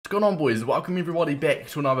What's going on, boys? Welcome everybody back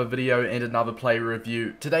to another video and another player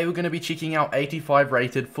review. Today we're going to be checking out 85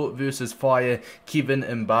 rated FUT versus Fire Kevin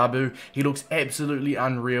Mbabu. He looks absolutely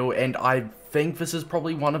unreal, and I think this is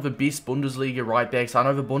probably one of the best Bundesliga right backs. I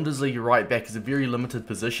know the Bundesliga right back is a very limited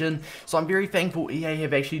position, so I'm very thankful EA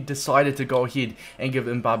have actually decided to go ahead and give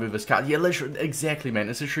Mbabu this card. Yeah, literally, exactly, man.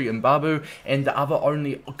 It's literally Mbabu, and the other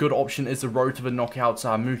only good option is the road to the knockouts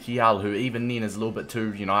Mukiel, who even then is a little bit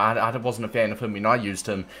too, you know, I wasn't a fan of him when I used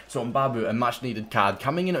him. So Mbabu, a much needed card,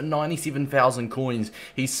 coming in at 97,000 coins.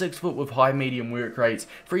 He's 6 foot with high medium work rates,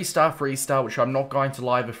 3-star, which I'm not going to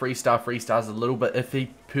lie, the 3-star is a little bit iffy.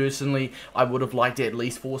 Personally, I would have liked at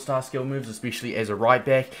least 4-star skill moves, especially as a right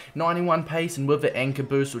back. 91 pace, and with the anchor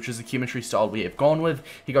boost, which is the chemistry style we have gone with,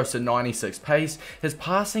 he goes to 96 pace. His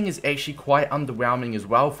passing is actually quite underwhelming as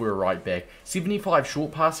well for a right back. 75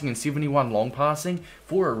 short passing and 71 long passing.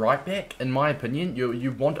 For a right back, in my opinion,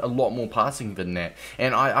 you want a lot more passing than that.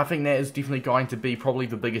 And I think that is definitely going to be probably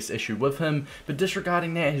the biggest issue with him. But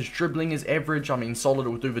disregarding that, his dribbling is average. I mean, solid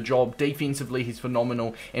will do the job. Defensively, he's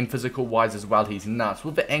phenomenal. And physical-wise as well, he's nuts.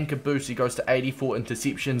 With the anchor boost, he goes to 84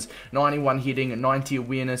 interceptions, 91 heading, 90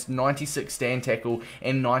 awareness, 96 stand tackle,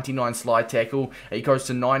 and 99 slide tackle. He goes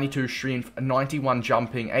to 92 strength, 91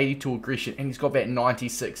 jumping, 82 aggression, and he's got that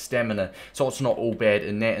 96 stamina. So it's not all bad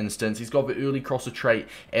in that instance. He's got the early crosser trait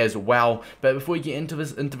as well. But before we get into the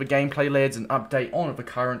gameplay, lads, an update on the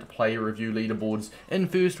current player review leaderboards. In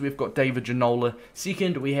first, we've got David Ginola.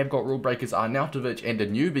 Second, we have got rule breakers Arnautovic, and a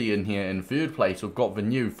newbie in here. In third place, we've got the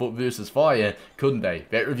new FUT versus Fire Kunde.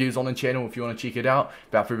 That review's on the channel if you want to check it out.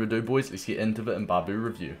 Without further ado, boys, let's get into the Mbabu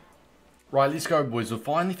review. Right, let's go, boys. We've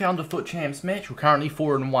finally found a FUT Champs match. We're currently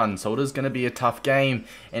 4-1, so it is going to be a tough game,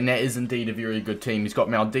 and that is indeed a very good team. He's got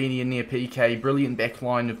Maldini in there, PK, brilliant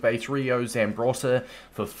backline of base Rio, Zambrotta,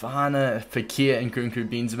 Fofana, Fekir, and Kunku,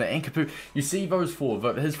 Benzema, and Capu. You see those four,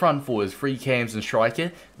 his front four is free cams and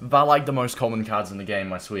striker. They're like the most common cards in the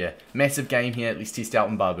game, I swear. Massive game here. Let's test out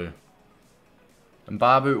Mbabu.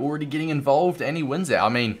 Mbabu already getting involved, and he wins it. I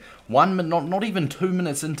mean, not even 2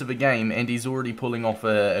 minutes into the game, and he's already pulling off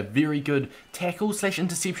a very good tackle /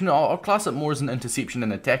 interception. I'll class it more as an interception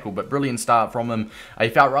than a tackle, but brilliant start from him. He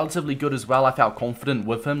felt relatively good as well. I felt confident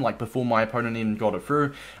with him, like before my opponent even got it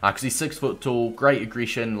through, because he's 6 foot tall, great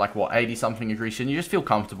aggression, like what, 80 something aggression. You just feel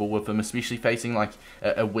comfortable with him, especially facing like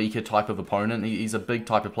a weaker type of opponent. He's a big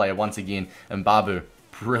type of player once again. Mbabu,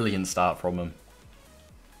 brilliant start from him.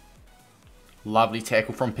 Lovely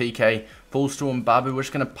tackle from PK. Falls to Mbabu. We're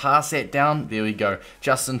just going to pass that down. There we go.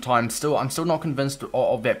 Just in time. I'm still not convinced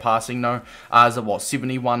of that passing, though. Is it what?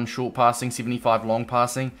 71 short passing, 75 long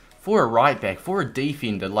passing? For a right back, for a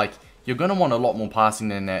defender, like, you're going to want a lot more passing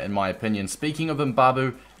than that, in my opinion. Speaking of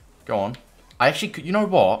Mbabu, go on. I actually, you know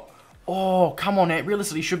what? Oh, come on, that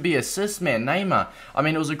realistically should be assist, man. Neymar. I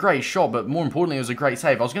mean, it was a great shot, but more importantly, it was a great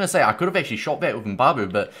save. I was going to say, I could have actually shot that with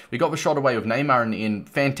Mbabu, but we got the shot away with Neymar in the end.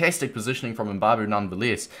 Fantastic positioning from Mbabu,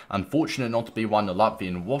 nonetheless. Unfortunate not to be 1-0 up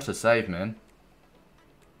then. What a save, man.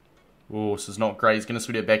 Oh, this is not great. He's going to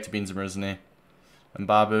switch it back to Benzema, isn't he?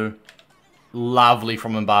 Mbabu. Lovely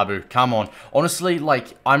from Mbabu. Come on. Honestly,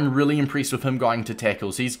 like, I'm really impressed with him going to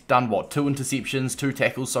tackles. He's done, what, 2 interceptions, 2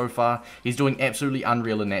 tackles so far. He's doing absolutely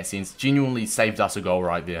unreal in that sense. Genuinely saved us a goal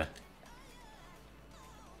right there.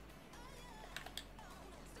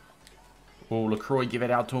 Oh, LaCroix, give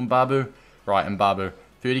it out to Mbabu. Right, Mbabu.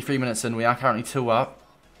 33 minutes in. We are currently 2 up.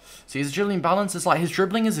 See, his dribbling balance is like, his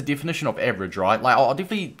dribbling is a definition of average, right? Like, I'll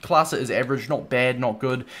definitely class it as average, not bad, not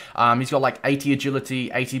good. He's got like 80 agility,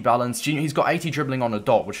 80 balance. He's got 80 dribbling on a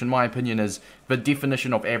dot, which in my opinion is the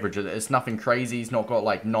definition of average. It's nothing crazy. He's not got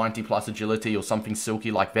like 90 plus agility or something silky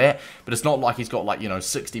like that. But it's not like he's got like, you know,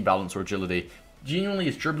 60 balance or agility. Genuinely,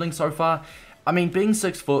 his dribbling so far, I mean, being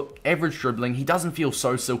 6 foot, average dribbling, he doesn't feel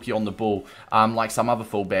so silky on the ball like some other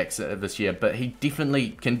fullbacks this year, but he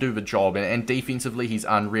definitely can do the job, and defensively, he's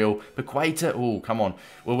unreal. But Quater, oh, come on.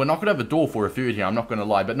 Well, we're not going to have a door for a third here, I'm not going to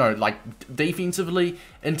lie, but no, like, defensively,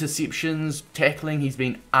 interceptions, tackling, he's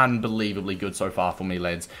been unbelievably good so far for me,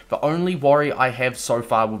 lads. The only worry I have so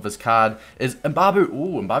far with this card is Mbabu.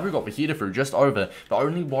 Oh, Mbabu got the header through, just over. The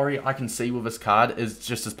only worry I can see with this card is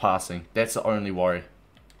just his passing. That's the only worry.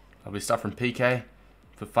 Lovely stuff from PK.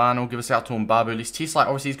 Fofana, give us out to Mbabu. Let's test, like,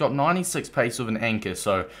 obviously he's got 96 pace with an anchor,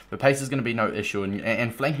 so the pace is going to be no issue.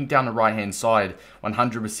 And flanking down the right-hand side,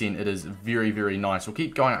 100%, it is very, very nice. We'll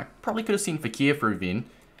keep going. I probably could have seen Fekir through then.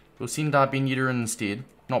 We'll send Ben Yedder in instead.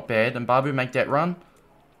 Not bad. Mbabu make that run.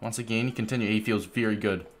 Once again, he continue. He feels very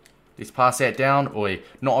good. Let's pass that down. Oi,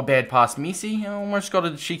 not a bad pass. Messi almost got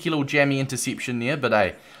a cheeky little jammy interception there, but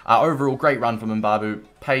hey, overall great run from Mbabu.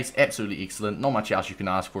 Pace, absolutely excellent. Not much else you can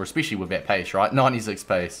ask for, especially with that pace, right? 96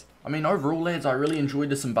 pace. I mean, overall, lads, I really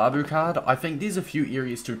enjoyed this Mbabu card. I think there's a few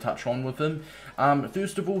areas to touch on with him.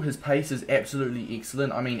 First of all, his pace is absolutely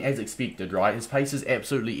excellent. I mean, as expected, right? His pace is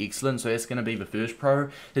absolutely excellent, so that's going to be the first pro.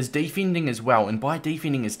 His defending as well, and by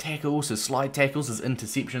defending, his tackles, his slide tackles, his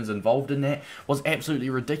interceptions involved in that was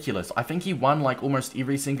absolutely ridiculous. I think he won, like, almost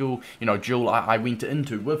every single, duel I went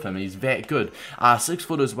into with him. He's that good. 6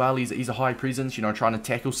 foot as well. He's a high presence, trying to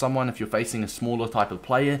tackle someone. If you're facing a smaller type of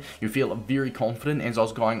player, you feel very confident, as I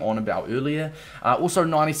was going on about earlier. Also,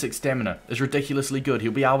 96 stamina is ridiculously good.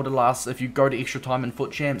 He'll be able to last, if you go to extra time in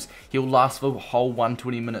FUT champs, he'll last for the whole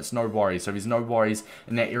 120 minutes, no worries. So there's no worries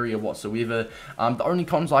in that area whatsoever. The only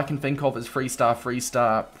cons I can think of is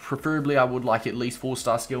 3-star. Preferably, I would like at least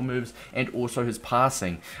 4-star skill moves, and also his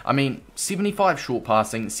passing. I mean, 75 short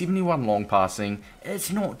passing, 71 long passing.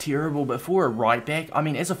 It's not terrible, but for a right back, I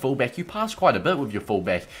mean, as a fullback, you pass quite a bit with your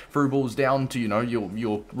fullback. Through balls down to,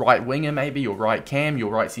 your right winger, maybe, your right cam,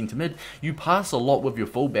 your right centre mid. You pass a lot with your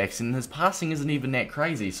fullbacks, and his passing isn't even that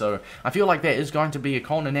crazy. So I feel like that is going to be a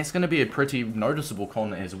con, and that's going to be a pretty noticeable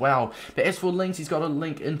con as well. But as for links, he's got a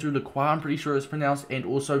link into Lacroix, I'm pretty sure it's pronounced, and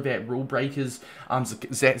also that Rule Breakers,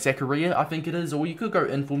 Zachariah, I think it is, or you could go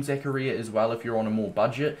Inform Zachariah as well if you're on a more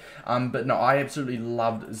budget. But no, I absolutely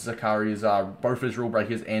loved Zachariah's, both his Rule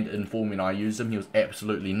Breakers and Inform when I used him. He was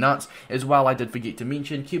absolutely nuts. As well, I did forget to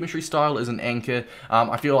mention, Chemistry Style is an anchor.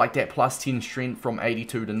 I feel like that plus 10 strength from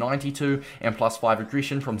 82 to 92 and plus 5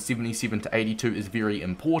 aggression from 77 to 82 is very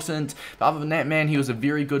important. But other than that, man, he was a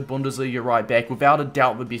very good Bundesliga right back. Without a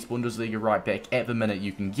doubt, the best Bundesliga right back at the minute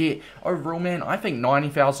you can get. Overall, man, I think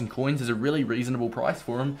 90,000 coins is a really reasonable price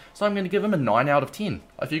for him. So I'm going to give him a 9 out of 10.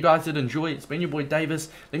 If you guys did enjoy, it's been your boy Davis.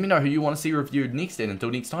 Let me know who you want to see reviewed next, and until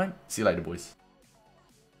next time, see you later, boys.